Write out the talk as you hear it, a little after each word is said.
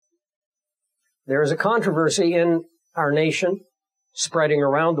There is a controversy in our nation spreading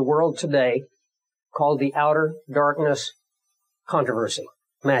around the world today called the outer darkness controversy.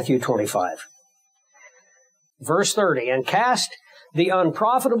 Matthew 25. Verse 30, and cast the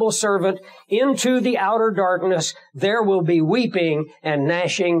unprofitable servant into the outer darkness. There will be weeping and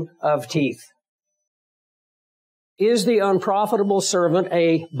gnashing of teeth. Is the unprofitable servant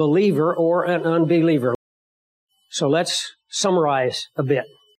a believer or an unbeliever? So let's summarize a bit.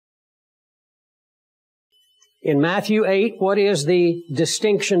 In Matthew 8, what is the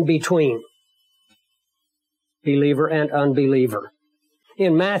distinction between believer and unbeliever?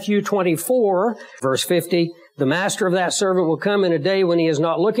 In Matthew 24, verse 50, the master of that servant will come in a day when he is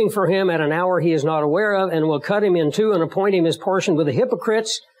not looking for him, at an hour he is not aware of, and will cut him in two and appoint him his portion with the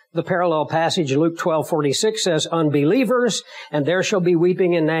hypocrites. The parallel passage, Luke 12:46, says unbelievers, and there shall be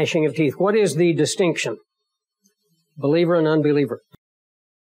weeping and gnashing of teeth. What is the distinction? Believer and unbeliever.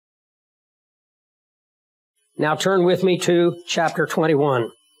 Now turn with me to chapter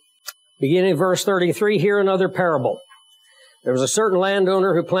 21. Beginning of verse 33, hear another parable. There was a certain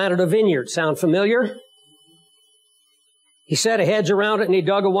landowner who planted a vineyard. Sound familiar? He set a hedge around it and he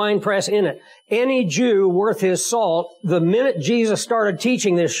dug a winepress in it. Any Jew worth his salt, the minute Jesus started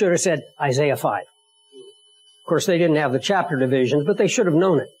teaching this, should have said Isaiah 5. Of course, they didn't have the chapter divisions, but they should have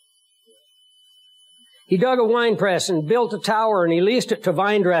known it. He dug a winepress and built a tower and he leased it to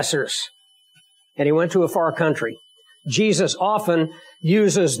vine dressers. And he went to a far country. Jesus often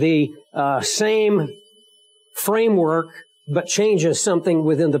uses the same framework, but changes something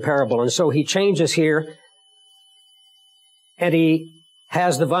within the parable. And so he changes here, and he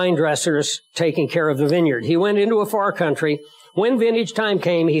has the vine dressers taking care of the vineyard. He went into a far country. When vintage time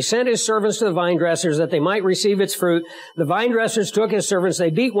came, he sent his servants to the vine dressers that they might receive its fruit. The vine dressers took his servants. They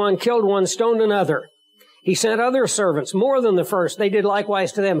beat one, killed one, stoned another. He sent other servants, more than the first. They did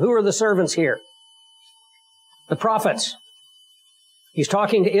likewise to them. Who are the servants here? The prophets. He's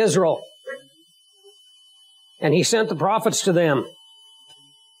talking to Israel. And he sent the prophets to them.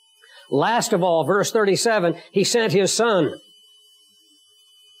 Last of all, verse 37, he sent his son.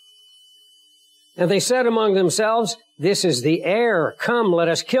 And they said among themselves, this is the heir. Come, let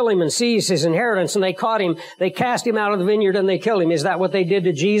us kill him and seize his inheritance. And they caught him. They cast him out of the vineyard and they killed him. Is that what they did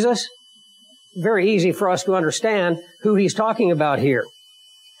to Jesus? Very easy for us to understand who he's talking about here.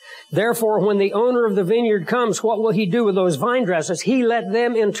 Therefore, when the owner of the vineyard comes, what will he do with those vine dressers? He let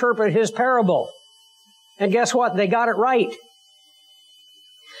them interpret his parable. And guess what? They got it right.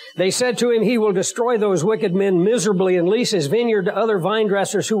 They said to him, he will destroy those wicked men miserably and lease his vineyard to other vine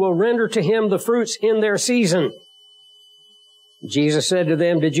dressers who will render to him the fruits in their season. Jesus said to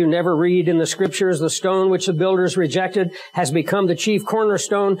them, did you never read in the scriptures, the stone which the builders rejected has become the chief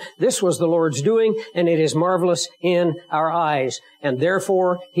cornerstone? This was the Lord's doing, and it is marvelous in our eyes. And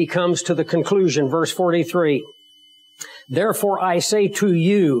therefore, he comes to the conclusion, verse 43. Therefore I say to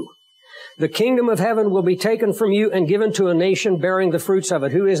you, the kingdom of heaven will be taken from you and given to a nation bearing the fruits of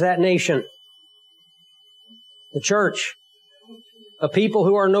it. Who is that nation? The church. A people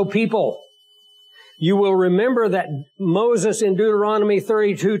who are no people. You will remember that Moses in Deuteronomy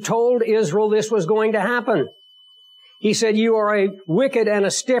 32 told Israel this was going to happen. He said, you are a wicked and a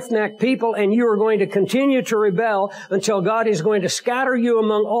stiff-necked people, and you are going to continue to rebel until God is going to scatter you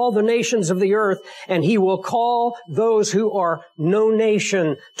among all the nations of the earth, and he will call those who are no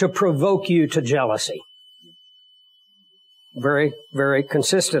nation to provoke you to jealousy. Very, very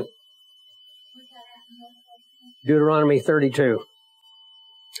consistent. Deuteronomy 32.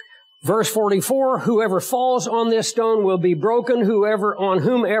 Verse 44, whoever falls on this stone will be broken. On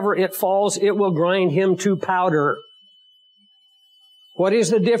whomever it falls, it will grind him to powder. What is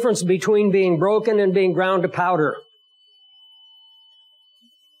the difference between being broken and being ground to powder?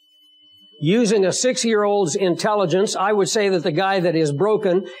 Using a 6-year-old's intelligence, I would say that the guy that is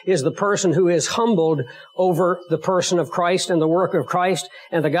broken is the person who is humbled over the person of Christ and the work of Christ,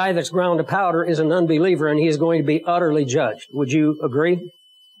 and the guy that's ground to powder is an unbeliever, and he is going to be utterly judged. Would you agree?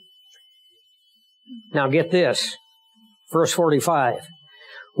 Now get this, verse 45.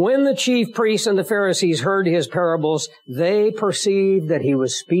 When the chief priests and the Pharisees heard his parables, they perceived that he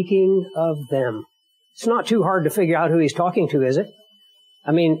was speaking of them. It's not too hard to figure out who he's talking to, is it?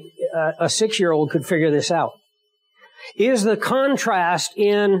 I mean, a 6-year-old could figure this out. Is the contrast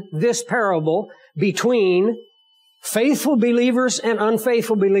in this parable between faithful believers and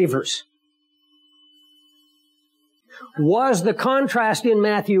unfaithful believers? Was the contrast in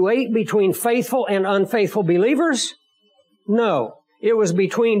Matthew 8 between faithful and unfaithful believers? No. It was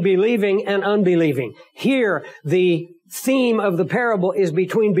between believing and unbelieving. Here, the theme of the parable is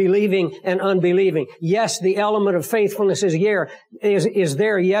between believing and unbelieving. Yes, the element of faithfulness is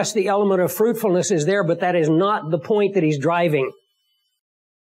there. Yes, the element of fruitfulness is there, but that is not the point that he's driving.